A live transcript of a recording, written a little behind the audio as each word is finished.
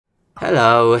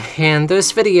Hello, in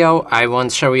this video I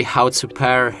want to show you how to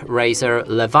pair Razer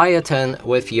Leviathan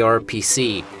with your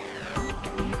PC.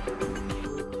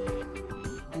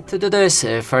 To do this,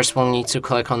 first we'll need to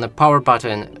click on the power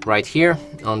button right here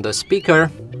on the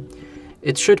speaker.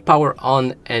 It should power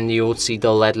on and you'll see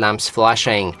the LED lamps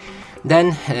flashing.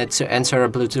 Then to enter a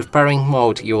Bluetooth pairing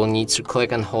mode, you will need to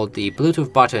click and hold the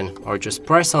Bluetooth button or just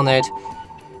press on it.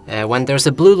 When there's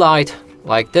a blue light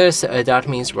like this, that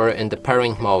means we're in the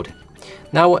pairing mode.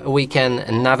 Now we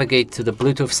can navigate to the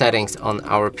Bluetooth settings on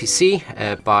our PC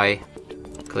by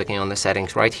clicking on the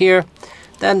settings right here.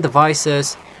 Then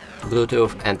devices,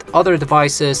 Bluetooth and other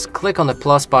devices, click on the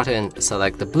plus button,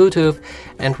 select the Bluetooth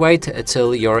and wait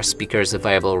until your speaker is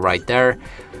available right there.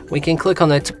 We can click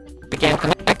on it to begin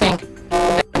connecting.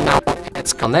 And now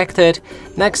it's connected.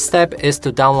 Next step is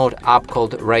to download an app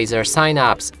called Razer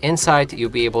Synapse. Inside you'll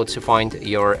be able to find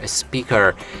your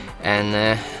speaker.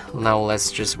 And now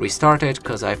let's just restart it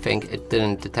because I think it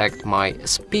didn't detect my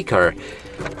speaker.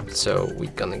 So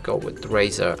we're gonna go with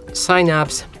Razer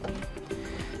Synapse.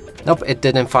 Nope, it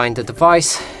didn't find the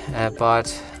device,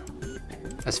 but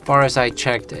as far as I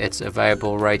checked, it's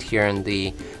available right here in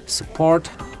the support.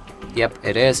 Yep,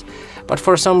 it is. But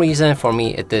for some reason, for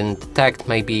me, it didn't detect.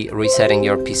 Maybe resetting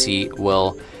your PC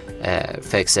will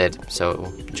fix it.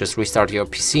 So just restart your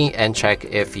PC and check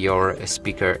if your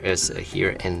speaker is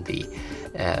here in the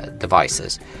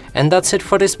devices. And that's it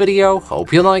for this video.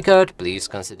 Hope you like it. Please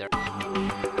consider